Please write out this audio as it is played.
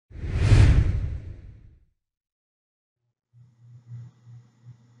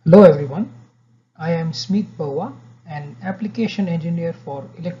Hello everyone, I am Smit Baua, an application engineer for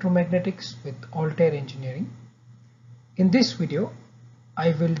electromagnetics with Altair Engineering. In this video, I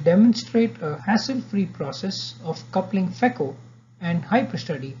will demonstrate a hassle-free process of coupling Feko and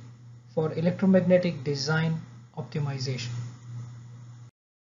HyperStudy for electromagnetic design optimization.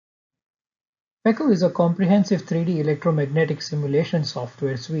 Feko is a comprehensive 3D electromagnetic simulation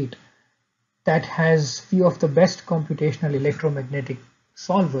software suite that has few of the best computational electromagnetic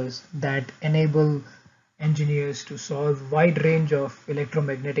solvers that enable engineers to solve wide range of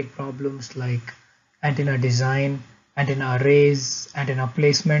electromagnetic problems like antenna design, antenna arrays, antenna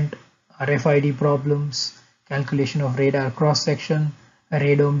placement, RFID problems, calculation of radar cross-section,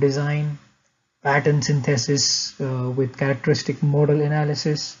 radome design, pattern synthesis with characteristic model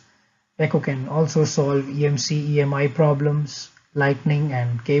analysis. Feko can also solve EMC, EMI problems, lightning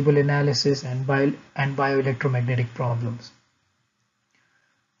and cable analysis, and bioelectromagnetic problems.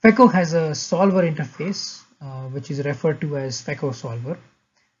 Feko has a solver interface, which is referred to as Feko solver.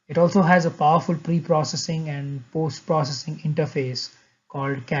 It also has a powerful pre-processing and post-processing interface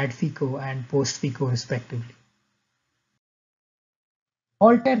called Cadfeko and Postfeko respectively.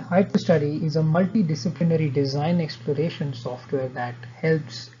 Altair HyperStudy is a multidisciplinary design exploration software that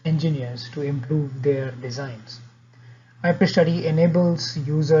helps engineers to improve their designs. HyperStudy enables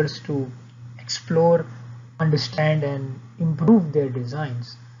users to explore, understand, and improve their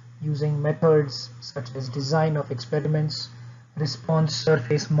designs using methods such as design of experiments, response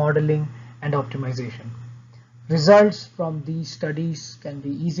surface modeling, and optimization. Results from these studies can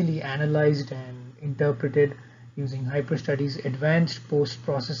be easily analyzed and interpreted using HyperStudy's advanced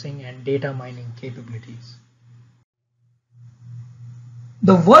post-processing and data mining capabilities.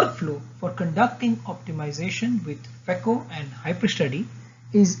 The workflow for conducting optimization with Feko and HyperStudy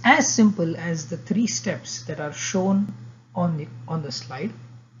is as simple as the three steps that are shown on the slide.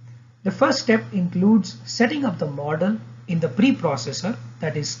 The first step includes setting up the model in the preprocessor,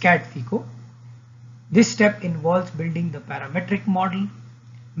 that is Cadfeko. This step involves building the parametric model,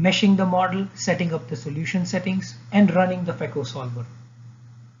 meshing the model, setting up the solution settings, and running the Feko solver.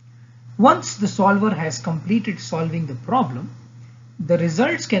 Once the solver has completed solving the problem, the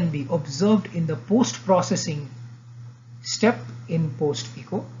results can be observed in the post-processing step in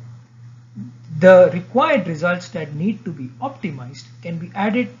Postfeko. The required results that need to be optimized can be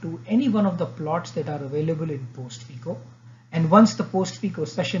added to any one of the plots that are available in Postfeko. And once the Postfeko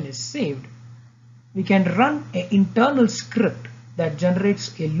session is saved, we can run an internal script that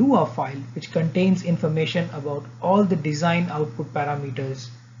generates a Lua file which contains information about all the design output parameters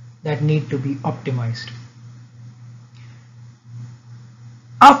that need to be optimized.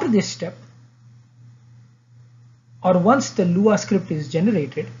 After this step, or once the Lua script is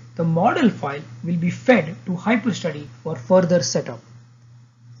generated, the model file will be fed to HyperStudy for further setup.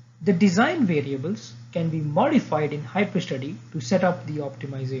 The design variables can be modified in HyperStudy to set up the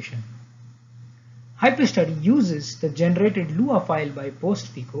optimization. HyperStudy uses the generated Lua file by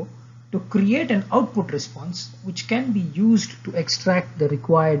Postfeko to create an output response which can be used to extract the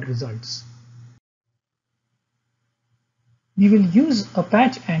required results. We will use a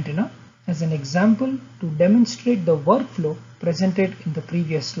patch antenna as an example to demonstrate the workflow presented in the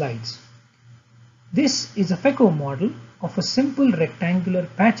previous slides. This is a Feko model of a simple rectangular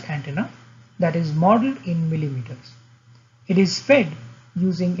patch antenna that is modeled in millimeters. It is fed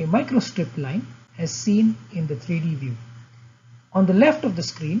using a microstrip line as seen in the 3D view. On the left of the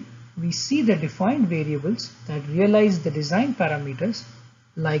screen, we see the defined variables that realize the design parameters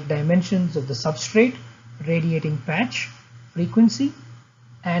like dimensions of the substrate, radiating patch, frequency,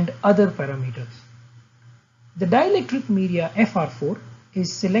 and other parameters. The dielectric media FR4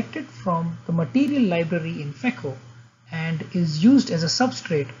 is selected from the material library in Feko and is used as a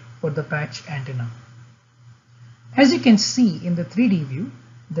substrate for the patch antenna. As you can see in the 3D view,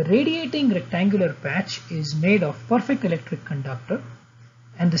 the radiating rectangular patch is made of perfect electric conductor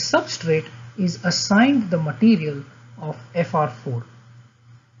and the substrate is assigned the material of FR4.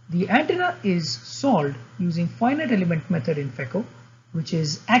 The antenna is solved using finite element method in Feko, which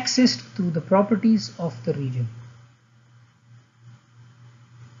is accessed through the properties of the region.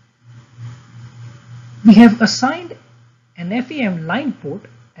 We have assigned an FEM line port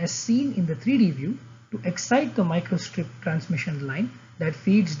as seen in the 3D view to excite the microstrip transmission line that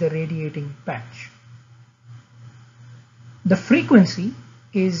feeds the radiating patch. The frequency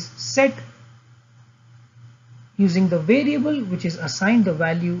is set using the variable which is assigned the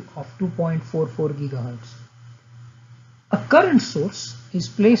value of 2.44 GHz. A current source is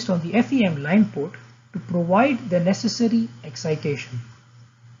placed on the FEM line port to provide the necessary excitation.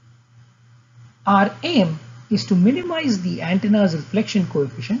 Our aim is to minimize the antenna's reflection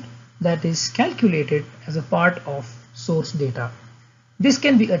coefficient that is calculated as a part of source data. This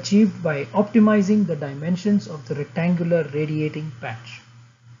can be achieved by optimizing the dimensions of the rectangular radiating patch.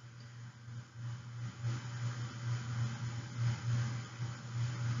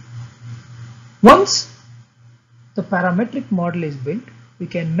 Once the parametric model is built, we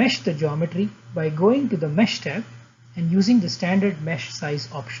can mesh the geometry by going to the Mesh tab and using the standard mesh size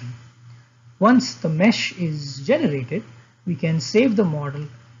option. Once the mesh is generated, we can save the model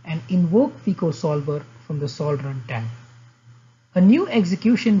and invoke Feko Solver from the Solve Run tab. A new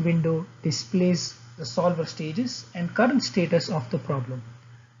execution window displays the solver stages and current status of the problem.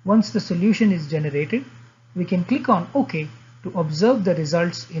 Once the solution is generated, we can click on OK to observe the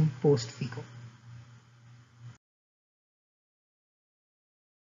results in Postfeko.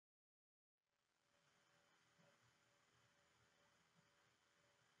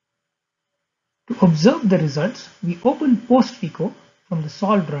 To observe the results, we open Postfeko from the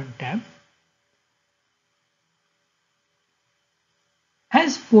Solve Run tab.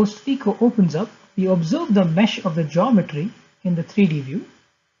 As Postfeko opens up, we observe the mesh of the geometry in the 3D view.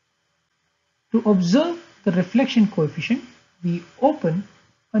 To observe the reflection coefficient, we open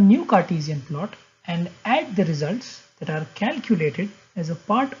a new Cartesian plot and add the results that are calculated as a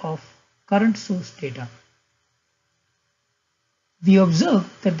part of current source data. We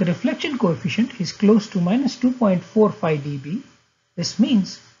observe that the reflection coefficient is close to -2.45 dB. This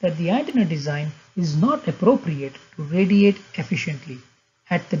means that the antenna design is not appropriate to radiate efficiently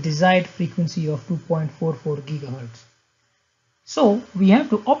at the desired frequency of 2.44 GHz. So we have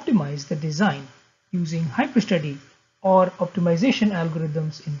to optimize the design using HyperStudy or optimization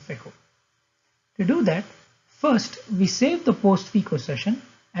algorithms in Feko. To do that, first we save the Postfeko session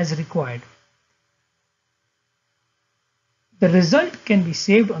as required. The result can be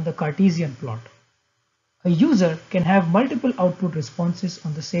saved on the Cartesian plot. A user can have multiple output responses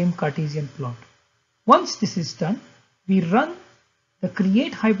on the same Cartesian plot. Once this is done, we run the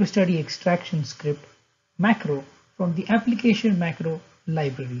create HyperStudy extraction script macro from the application macro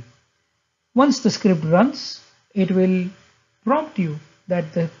library. Once the script runs, it will prompt you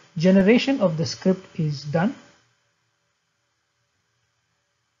that the generation of the script is done.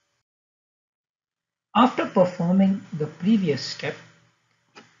 After performing the previous step,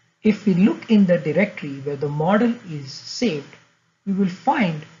 if we look in the directory where the model is saved, we will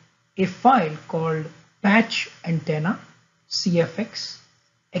find a file called patch antenna cfx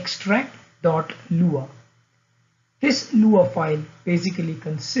extract.lua. This Lua file basically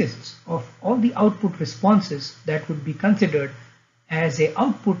consists of all the output responses that would be considered as an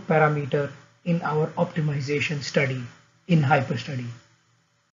output parameter in our optimization study in HyperStudy.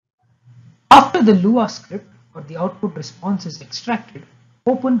 After the Lua script or the output response is extracted,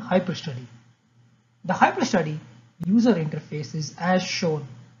 open HyperStudy. The HyperStudy user interface is as shown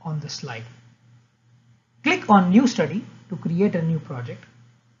on the slide. Click on New Study to create a new project.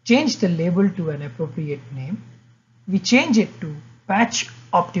 Change the label to an appropriate name. We change it to Patch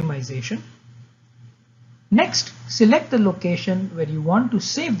Optimization. Next, select the location where you want to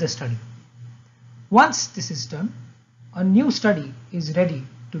save the study. Once this is done, a new study is ready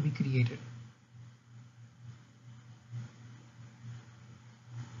to be created.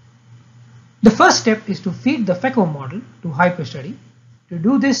 The first step is to feed the Feko model to HyperStudy. To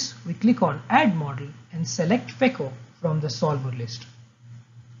do this, we click on Add Model and select Feko from the solver list.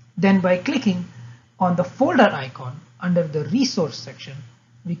 Then by clicking on the folder icon under the resource section,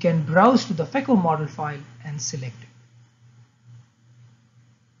 we can browse to the Feko model file and select it.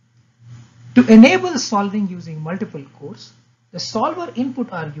 To enable solving using multiple cores, the solver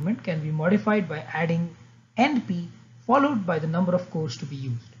input argument can be modified by adding NP followed by the number of cores to be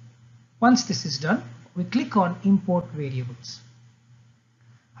used. Once this is done, we click on Import Variables.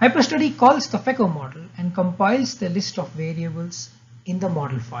 HyperStudy calls the Feko model and compiles the list of variables in the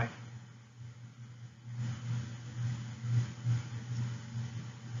model file.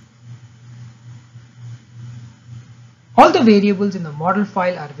 All the variables in the model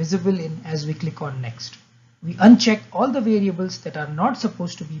file are visible as we click on Next. We uncheck all the variables that are not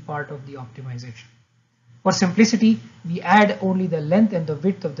supposed to be part of the optimization. For simplicity, we add only the length and the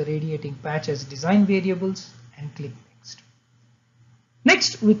width of the radiating patch as design variables and click Next.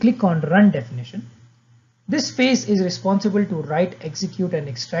 Next, we click on Run Definition. This phase is responsible to write, execute, and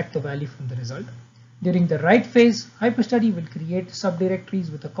extract the value from the result. During the write phase, HyperStudy will create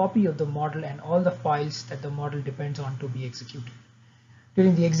subdirectories with a copy of the model and all the files that the model depends on to be executed.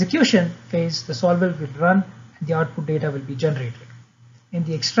 During the execution phase, the solver will run and the output data will be generated. In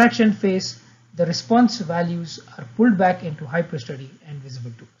the extraction phase, the response values are pulled back into HyperStudy and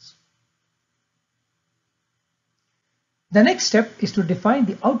visible to us. The next step is to define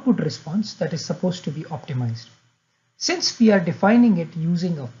the output response that is supposed to be optimized. Since we are defining it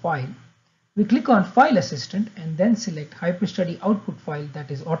using a file, we click on File Assistant and then select HyperStudy output file that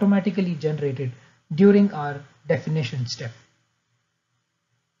is automatically generated during our definition step.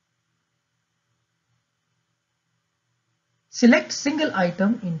 Select single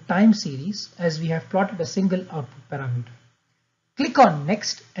item in time series as we have plotted a single output parameter. Click on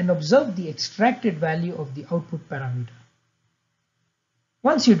Next and observe the extracted value of the output parameter.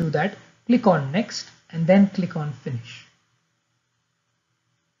 Once you do that, click on Next and then click on Finish.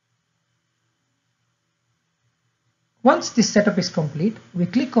 Once this setup is complete, we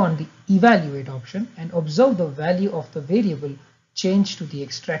click on the Evaluate option and observe the value of the variable change to the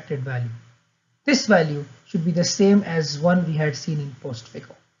extracted value. This value should be the same as one we had seen in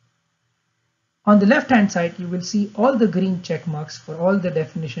Postfeko. On the left hand side, you will see all the green check marks for all the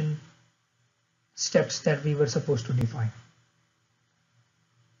definition steps that we were supposed to define.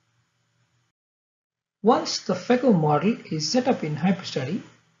 Once the Feko model is set up in HyperStudy,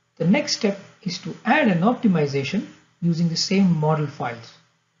 the next step is to add an optimization using the same model files.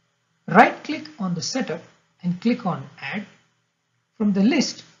 Right-click on the setup and click on Add. From the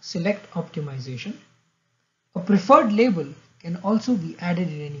list, select Optimization. A preferred label can also be added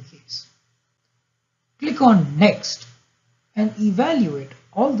in any case. Click on Next and evaluate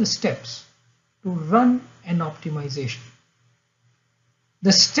all the steps to run an optimization.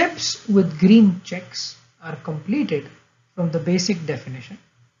 The steps with green checks are completed from the basic definition.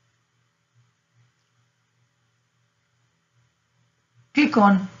 Click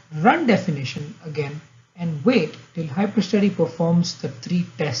on Run Definition again and wait till HyperStudy performs the 3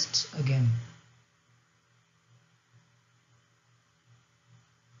 tests again.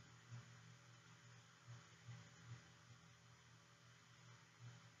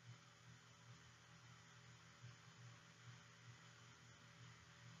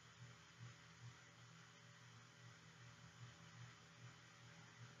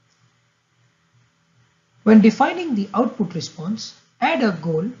 When defining the output response, add a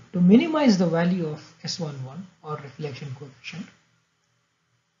goal to minimize the value of S11 or reflection coefficient.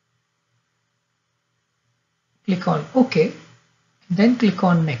 Click on OK, then click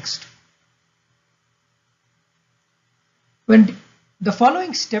on Next. When the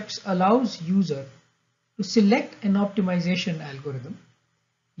following steps allows user to select an optimization algorithm,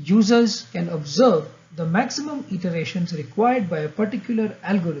 users can observe the maximum iterations required by a particular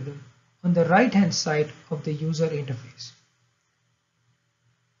algorithm on the right-hand side of the user interface.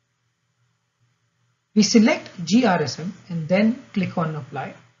 We select GRSM and then click on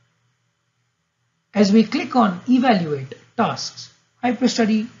Apply. As we click on Evaluate Tasks,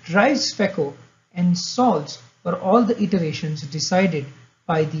 HyperStudy drives Feko and solves for all the iterations decided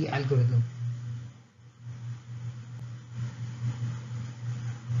by the algorithm.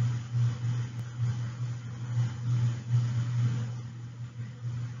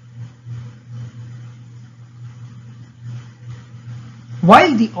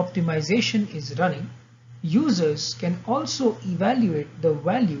 While the optimization is running, users can also evaluate the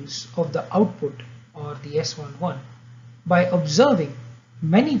values of the output or the S11 by observing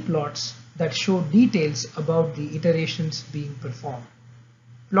many plots that show details about the iterations being performed.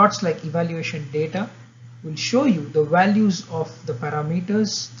 Plots like evaluation data will show you the values of the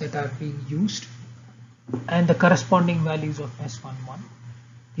parameters that are being used and the corresponding values of S11.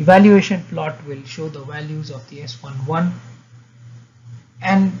 The evaluation plot will show the values of the S11,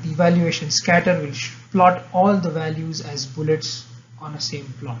 and the evaluation scatter will plot all the values as bullets on a same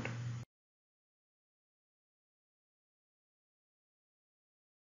plot.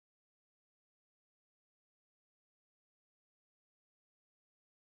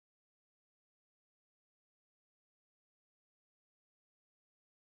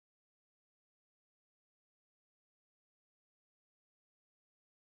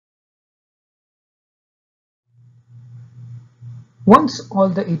 Once all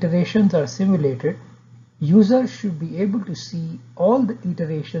the iterations are simulated, users should be able to see all the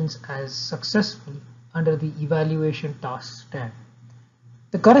iterations as successful under the Evaluation Tasks tab.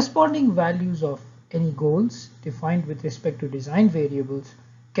 The corresponding values of any goals defined with respect to design variables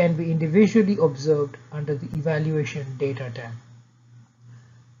can be individually observed under the Evaluation Data tab.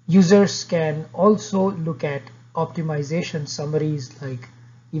 Users can also look at optimization summaries like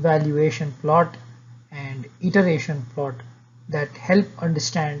evaluation plot and iteration plot that help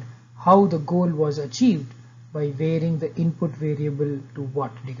understand how the goal was achieved by varying the input variable to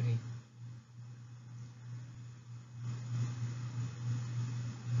what degree.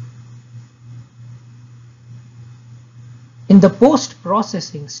 In the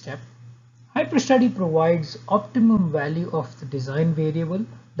post-processing step, HyperStudy provides optimum value of the design variable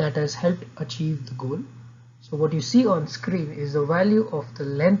that has helped achieve the goal. So what you see on screen is the value of the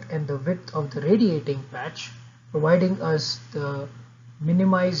length and the width of the radiating patch, providing us the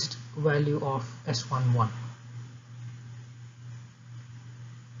minimized value of S11.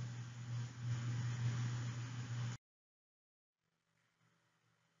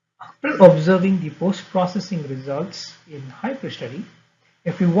 After observing the post-processing results in HyperStudy,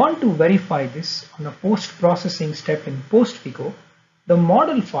 if we want to verify this on a post-processing step in Postfeko, the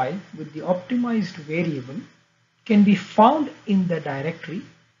model file with the optimized variable can be found in the directory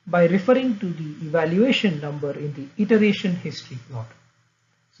by referring to the evaluation number in the iteration history plot.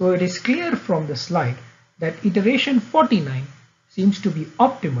 So it is clear from the slide that iteration 49 seems to be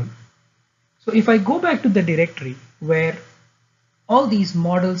optimal. So if I go back to the directory where all these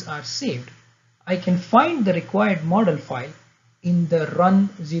models are saved, I can find the required model file in the run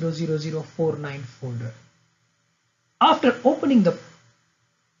 00049 folder. After opening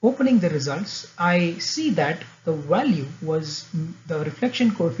the results, I see that the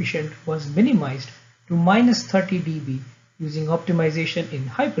reflection coefficient was minimized to minus 30 dB using optimization in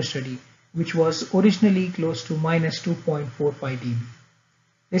HyperStudy, which was originally close to minus 2.45 dB.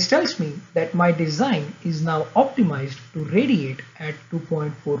 This tells me that my design is now optimized to radiate at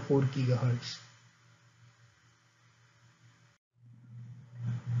 2.44 GHz.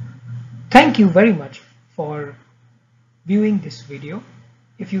 Thank you very much for viewing this video.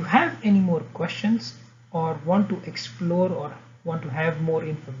 If you have any more questions or want to explore or want to have more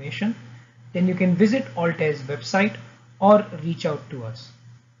information, then you can visit Altair's website or reach out to us.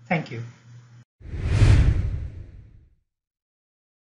 Thank you.